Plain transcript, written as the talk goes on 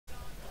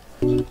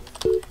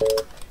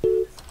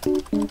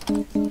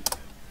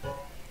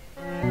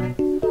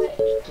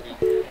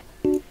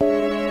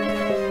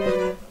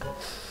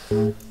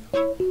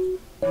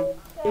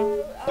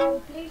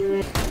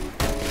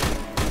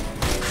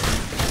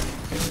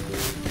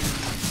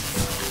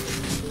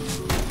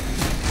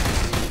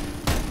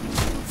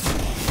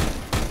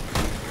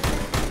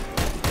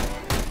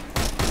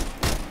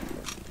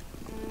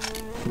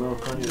No,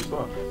 Kanye,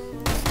 stop.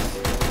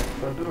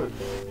 Don't do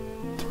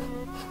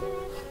it.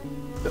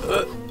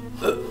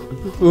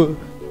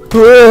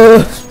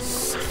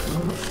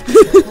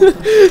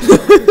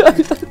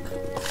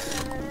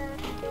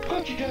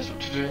 Fuck you guys,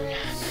 what you doing?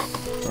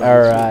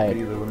 Alright.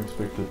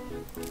 Unexpected.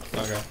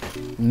 Okay.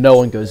 No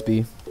one goes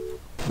B.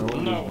 No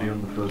one No. goes B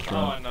on the first Oh, I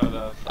round. know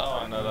that. Oh,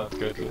 I know that.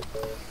 Good.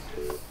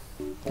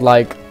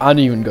 Like, I don't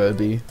even go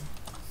B.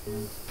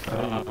 I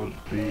don't know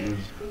what B is.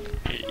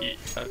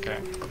 Okay.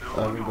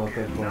 I haven't got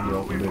that far in the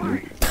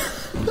alphabet yet.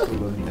 I'm still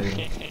learning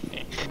A.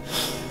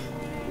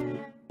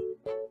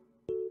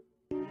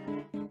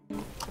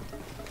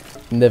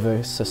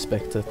 Never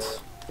suspected.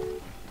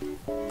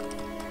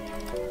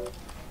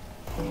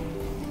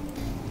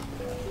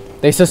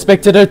 They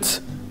suspected it!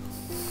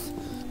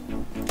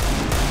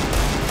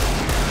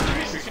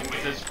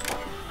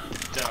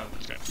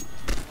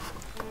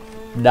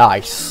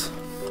 Nice. So,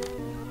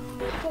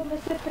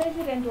 Mr.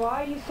 President,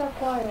 why are you so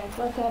quiet?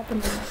 What's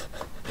happening?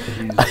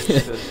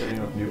 He's setting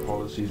up new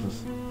policies and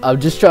I'm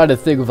just trying to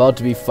think of how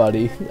to be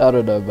funny. I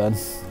don't know, man.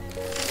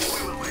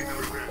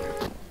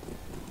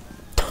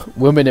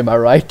 Women, am I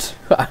right?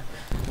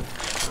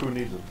 who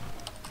needs it?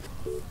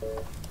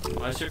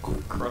 Why is your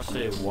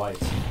crosshair white?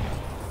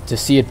 To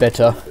see it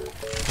better.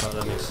 Oh,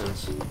 that makes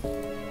sense.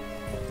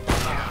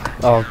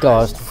 Oh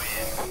god.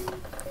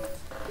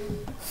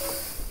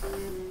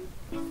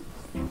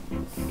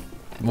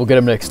 We'll get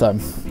him next time.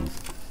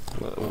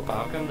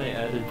 How come they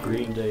added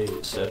Green Day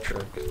set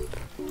track?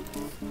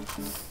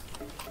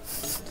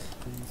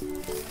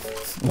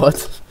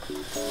 What?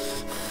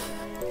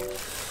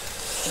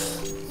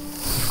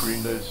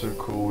 Green Day's so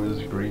cool,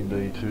 where's Green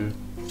Day 2?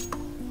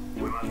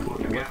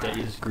 What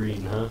day is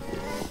green, huh?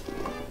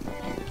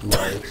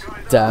 Light.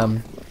 Damn.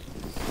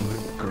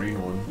 The green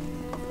one.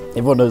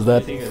 Everyone knows I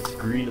that. think it's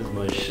green is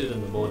my shit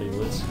in the morning,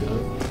 let's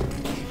go.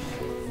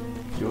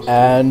 Yours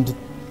And...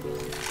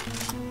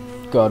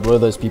 God, what are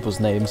those people's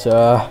names?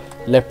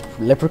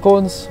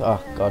 Leprechauns?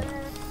 Oh god.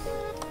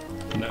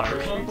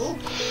 Irish people?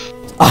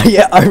 Ah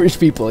yeah, Irish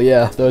people,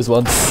 yeah, those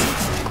ones.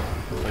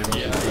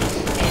 Yeah.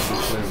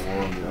 Play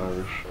war on the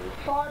Irish.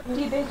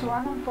 Party, there's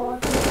one on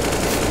party.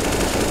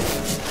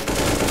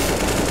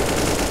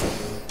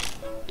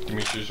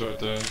 Dimitri's right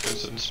there. Go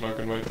sit and smoke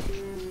and wait.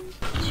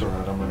 It's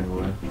alright, I'm running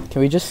away.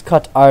 Can we just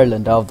cut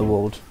Ireland out of the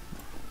world?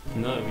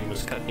 No, we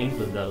must cut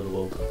England out of the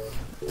world.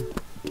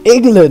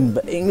 England!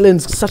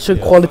 England's such a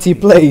Yeah, quality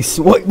fuck place.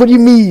 What do you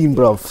mean,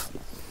 bruv?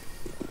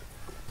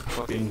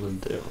 Fuck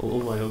England, all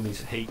my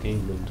homies hate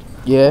England.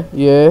 Yeah,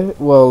 yeah,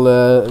 well,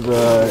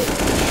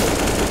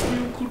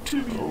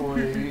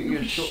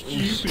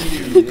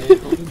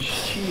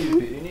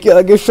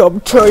 Gotta get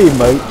some too,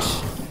 mate.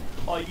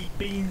 I eat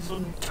beans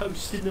on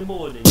toast in the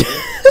morning,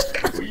 yeah?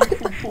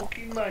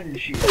 Fucking man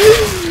shit.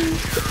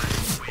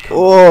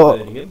 Oh,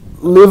 Birmingham.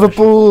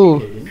 Liverpool.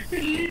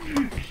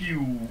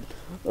 Liverpool.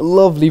 I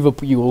love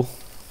Liverpool.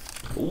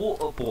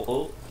 Water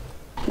bottle.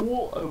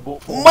 Water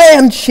bottle.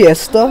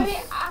 Manchester. Sorry,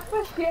 ek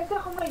was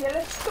bezig om my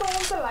hele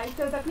stroom te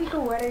luister dat ek nie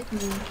gehoor het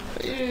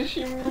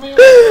nie.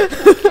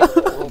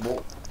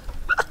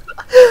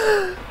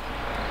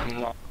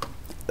 No.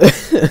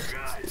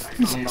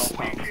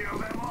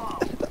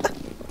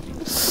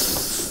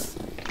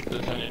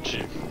 Lieutenant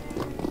Chief.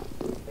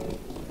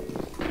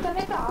 Ek het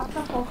net 'n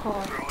hartaanval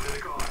gehad.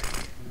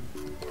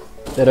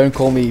 They don't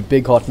call me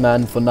Big Hot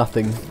Man for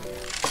nothing.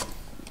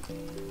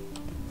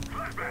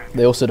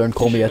 They also don't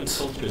call me You it.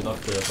 told your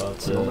doctor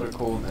about, I'm gonna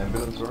call an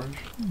ambulance orange.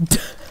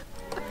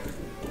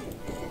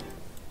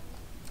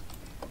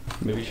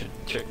 maybe you should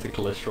check the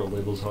cholesterol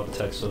levels. Heart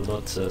attacks are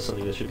not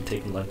something that should be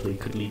taken lightly. It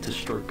could lead to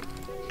stroke.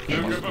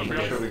 You must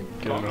make sure to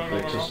get enough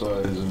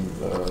exercise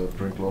and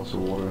drink lots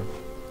of water.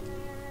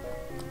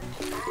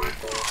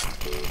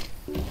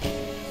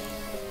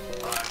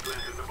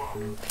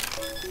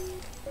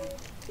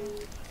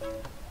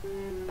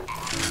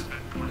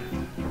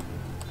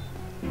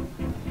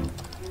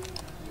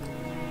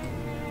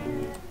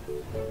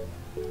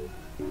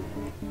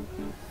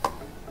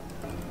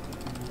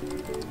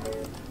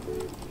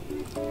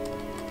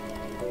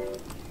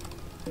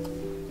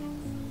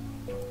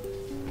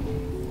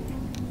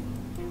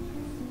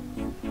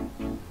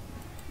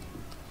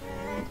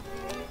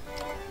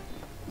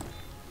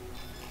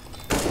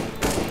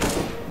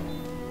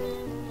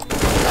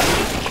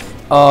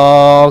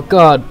 Oh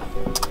god.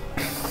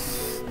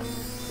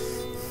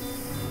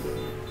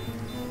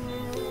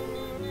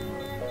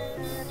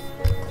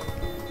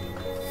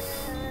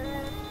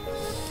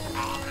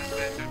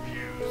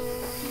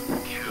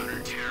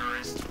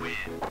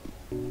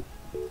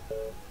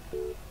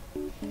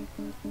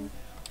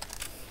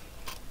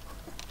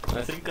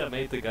 I think I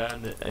made the guy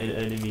on the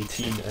enemy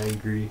team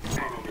angry.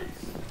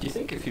 Do you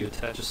think if you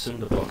attach a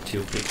cinder block to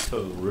your big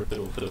toe, rip it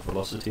off at a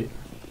velocity?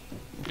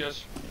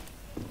 Yes.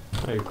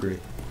 I agree.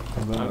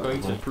 I'm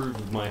going to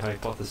prove my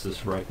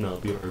hypothesis right now,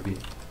 BRB.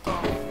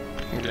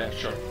 Yeah,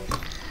 sure.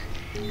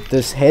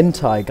 This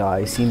hentai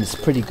guy seems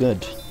pretty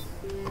good.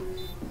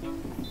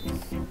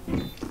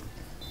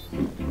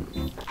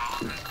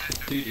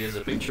 Dude, he has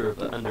a picture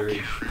of an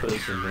underage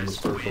person in his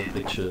profile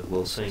picture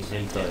while saying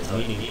hentai,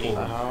 meaning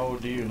porn. How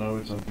do you know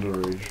it's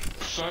underage?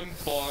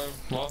 Senpai,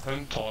 not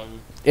hentai.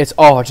 It's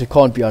art, it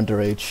can't be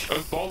underage.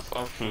 It's both,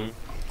 actually.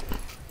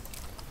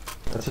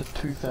 That's a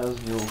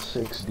 2,000-year-old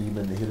sex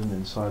demon hidden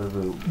inside of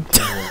a human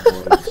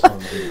body. It's not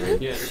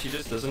underage. Yeah, she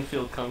just doesn't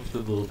feel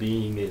comfortable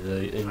being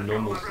in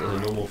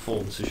normal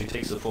form, so she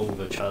takes the form of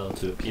a child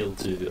to appeal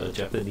to a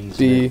Japanese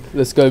B, man.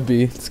 let's go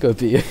B, let's go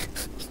B.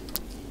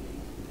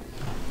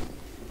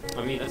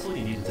 I mean, that's all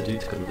you needed to do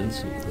to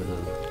convince me,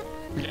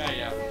 but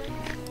Yeah.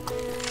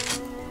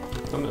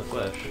 I'm a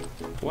Flash.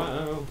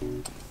 Wow.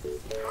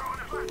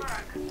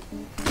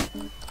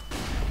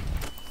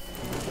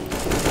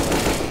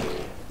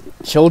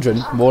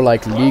 Children, more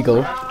like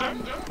legal.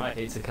 I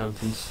hate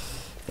accountants.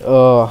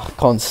 Oh,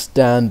 can't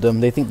stand them.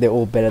 They think they're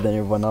all better than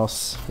everyone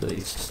else. They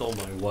stole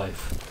my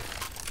wife.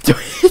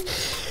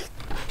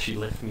 She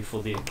left me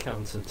for the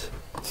accountant.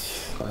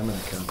 I'm an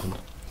accountant.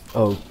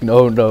 Oh,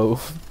 no.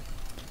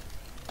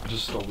 I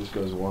just stole this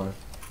guy's wife.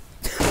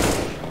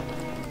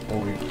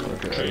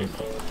 Okay,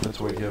 let's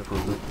wait here for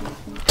a bit.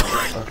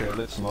 Okay,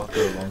 let's not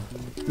go long.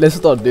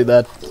 Let's not do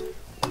that.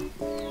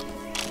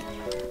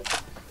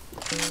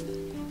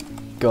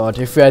 God,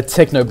 if we had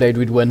Technoblade,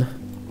 we'd win.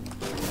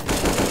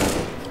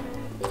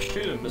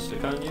 Shoot him, Mr.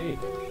 Kanye.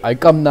 I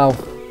come now.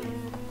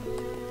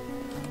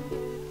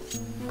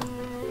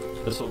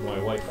 That's what my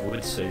wife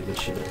would say, that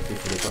she left me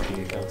for the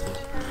fucking accountant.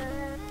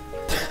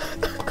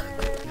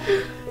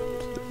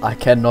 I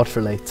cannot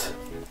relate.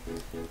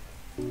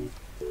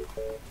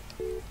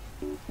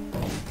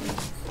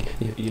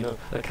 You know,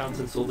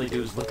 accountants, all they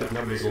do is look at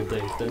numbers all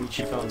day. Then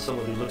she found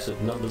someone who looks at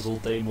numbers all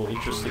day more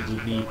interesting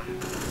than me.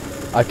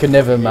 I could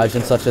never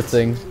imagine such a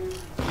thing.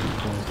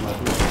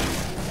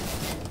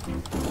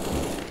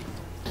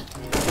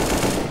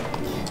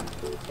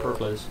 Pro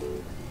players.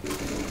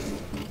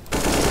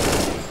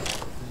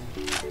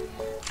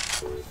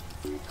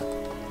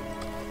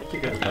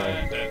 You're gonna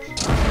die.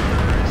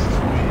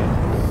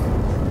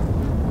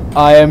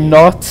 I am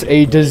not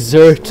a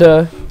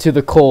deserter to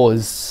the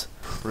cause.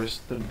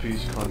 Rest in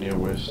peace, Kanye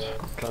West.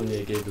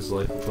 Kanye gave his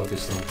life for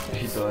Pakistan.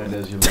 He died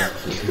as you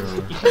left the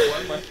hero.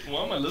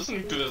 Why am I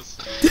listening to this?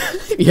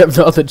 You have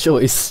no other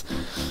choice.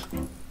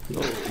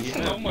 No, you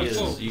Not have my ears.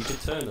 fault. You can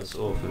turn us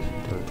off if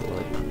you don't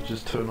like.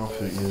 Just turn off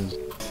your ears.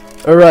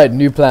 Alright,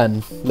 new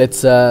plan.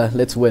 Let's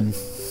win.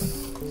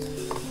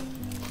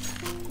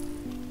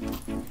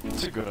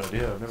 It's a good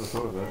idea, I've never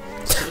thought of that.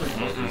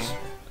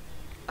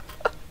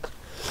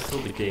 Until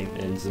the game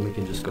ends and we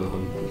can just go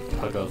home and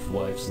hug our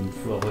wives and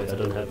oh wait, I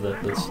don't have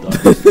that, let's die.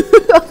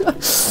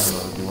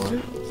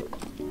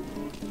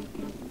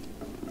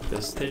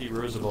 As Teddy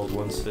Roosevelt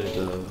once said,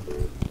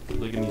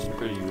 polygamy's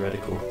pretty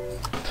radical.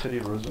 Teddy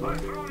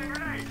Roosevelt?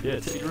 Yeah,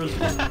 Teddy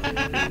Roosevelt.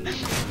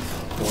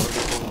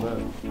 What about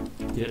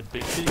that? He had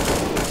big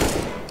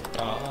teeth.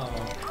 Ah.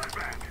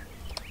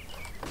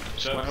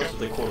 What else would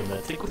they call him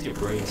that? Think with your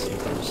brain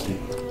sometimes, dude.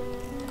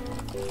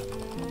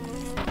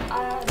 I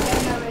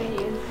don't know where he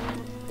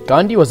is.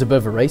 Gandhi was a bit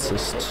of a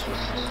racist.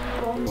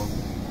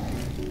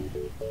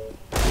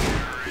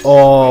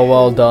 Oh,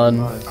 well done.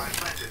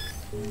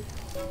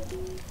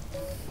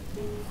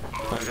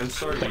 I'm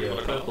sorry,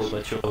 purple,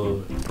 but your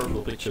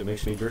purple picture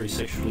makes me very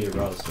sexually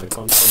aroused. I can't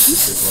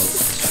concentrate while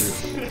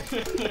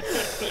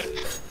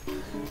it's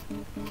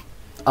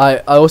true. I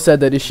also had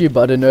that issue,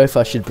 but I don't know if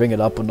I should bring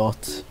it up or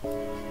not. I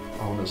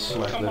wanna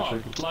slap Come that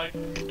on, chicken. like,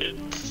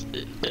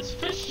 it's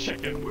fish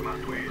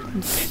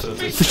chicken. So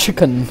It's For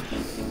chicken.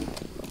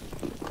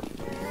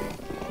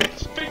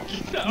 It's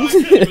fish. I can't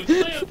even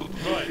say it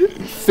right.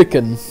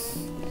 Ficken.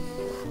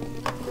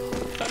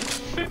 That's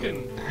ficken.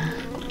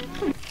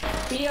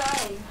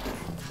 B.I.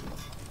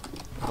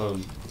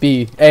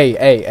 B. A.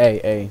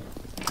 Yeah,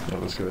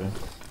 let's go in.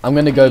 I'm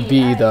gonna go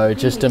B though,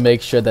 just to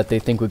make sure that they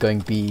think we're going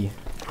B.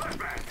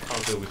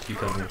 I'll go with you,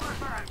 Kanye.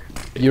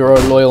 You're a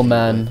loyal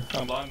man.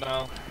 I'm blind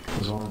now.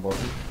 There's one on the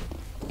bottom.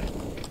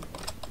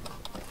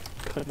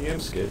 Kanye, I'm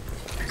scared.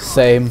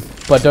 Same,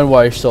 but don't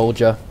worry,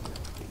 soldier.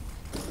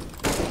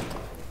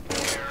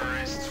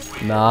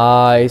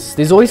 Nice.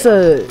 There's always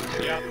a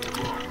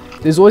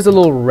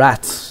little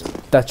rat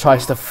that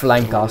tries to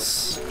flank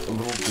us. A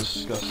little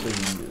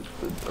disgusting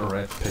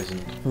rat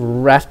peasant.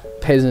 Rat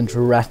peasant,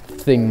 rat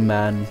thing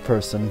man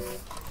person.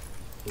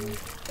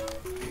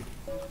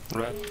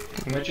 Rat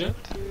midget.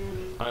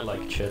 I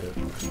like cheddar.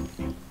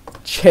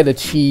 Cheddar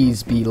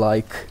cheese be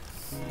like.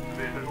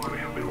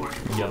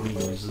 Yummy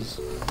noises.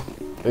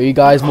 Are you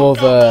guys more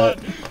of a...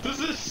 This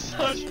is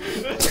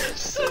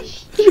so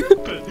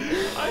stupid.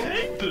 I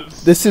hate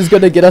this. This is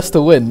gonna get us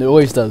to win, it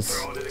always does.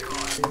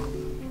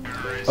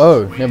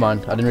 Oh, never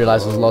mind. I didn't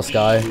realize it was a lost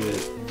guy.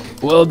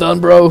 Well done,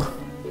 bro.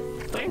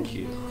 Thank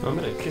you. I'm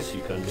gonna kiss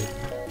you, Candy.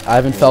 I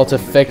haven't felt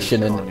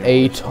affection in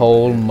 8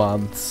 whole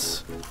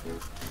months.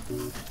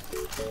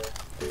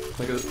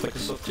 Like a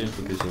soft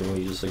gentle kiss, you know,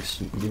 you just like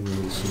give me a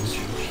little smooch.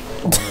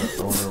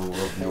 I wanna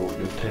rub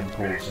your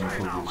temples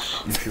until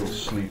you feel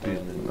sleepy,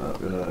 and then I'm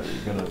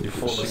gonna You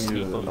fall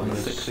asleep on I'm my gonna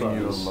thick sing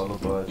you a thighs.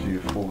 lullaby till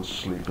you fall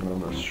asleep, and I'm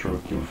gonna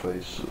stroke your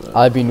face.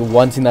 I've been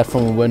wanting that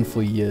from a win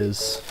for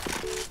years.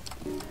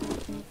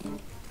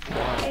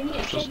 Can you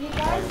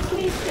guys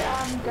please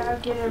go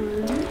get a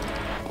room?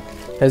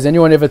 Has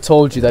anyone ever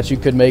told you that you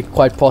could make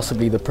quite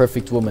possibly the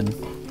perfect woman?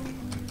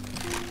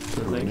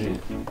 Thank you.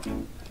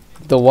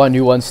 The one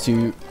who wants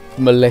to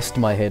molest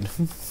my head.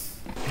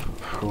 Of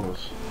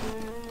course.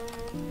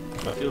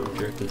 I feel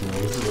rejected now.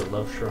 This is a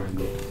love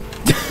triangle.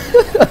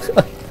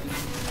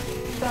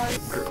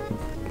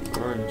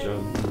 Orange,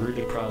 I'm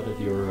really proud of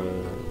your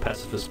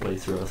pacifist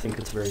playthrough. I think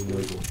it's very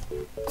noble.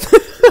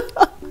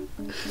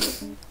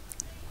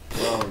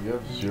 Wow, you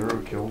have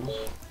 0 kills?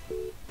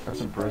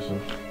 That's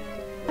impressive.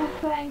 Oh,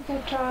 thanks, I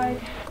tried.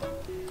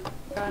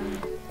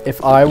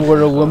 If I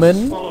were a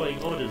woman,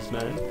 Following orders,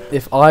 man.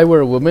 if I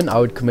were a woman, I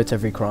would commit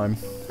every crime.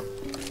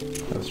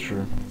 That's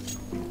true.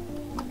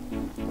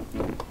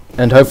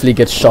 And hopefully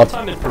get shot.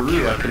 Time in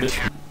Peru, I committed.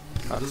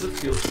 How does it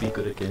feel to be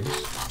good at games?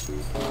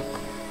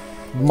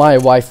 My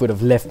wife would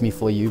have left me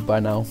for you by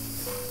now.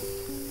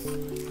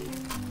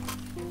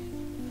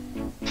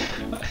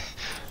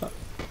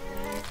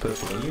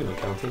 Personally, are you an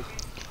accountant?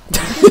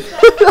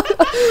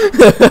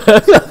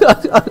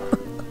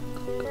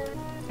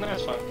 No,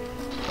 it's fine.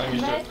 I'm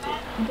used to it.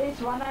 This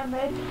one I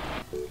met.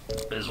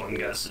 There's one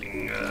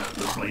guessing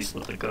the place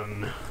with the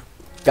gun.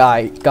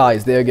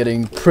 Guys, they're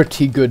getting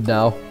pretty good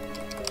now.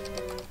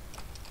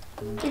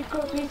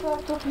 Because we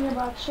start talking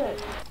about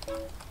shit.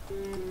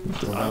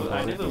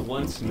 I never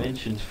once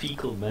mentioned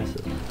fecal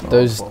matter.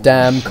 Those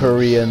damn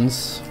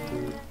Koreans.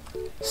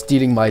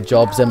 Stealing my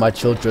jobs and my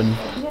children.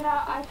 You know,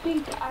 I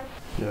think I...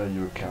 Yeah,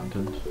 you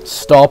accountant.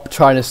 Stop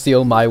trying to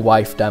steal my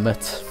wife, damn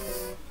it.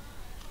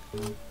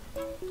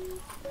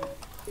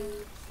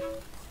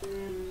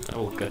 I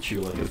will gut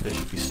you like a fish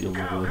if you steal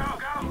my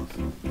wife.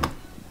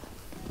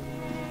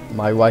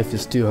 My wife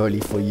is too holy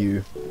for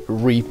you,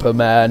 Reaper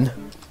man.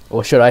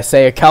 Or should I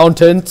say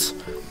accountant?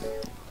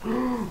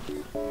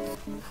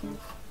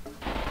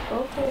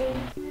 Okay.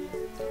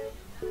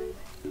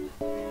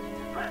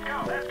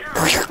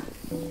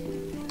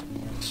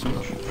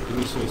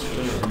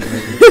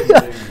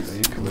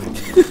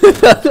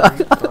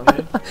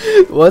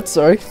 What,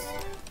 sorry?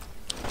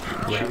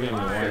 Cheating on your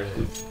wife,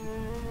 dude.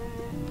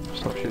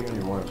 Stop cheating on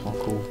your wife, it's not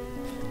cool.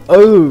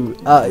 Oh,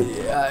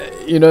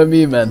 you know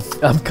me, man.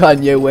 I'm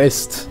Kanye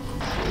West.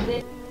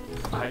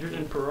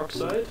 Hydrogen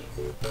peroxide?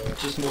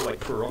 Just more like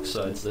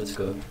peroxides, let's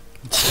go.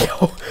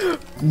 Yo,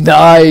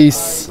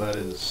 nice! That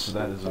is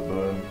a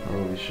burn.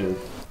 Holy shit.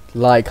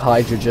 Like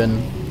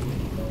hydrogen.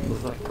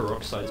 With like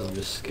peroxides on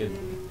your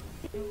skin.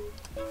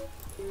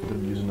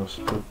 Didn't use enough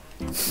split.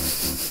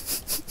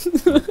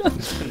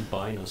 It's been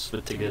buying us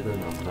spit together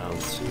enough now.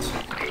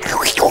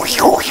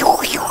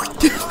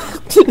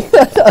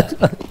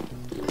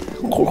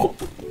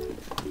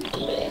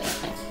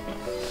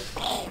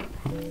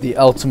 The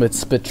ultimate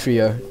spit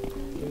trio.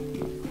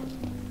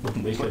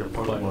 Make it a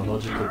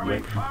biological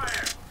weapon.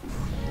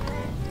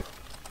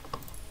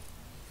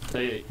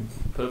 Hey,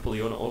 purple,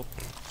 you wanna op?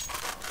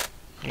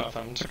 No,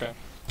 fam, it's okay.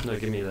 No,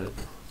 give me that.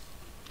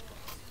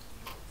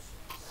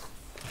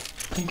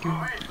 Thank you.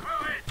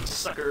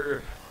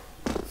 Sucker!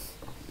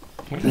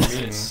 What do you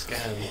mean?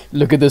 Scam.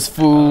 Look at this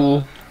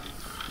fool.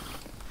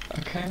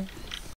 Okay.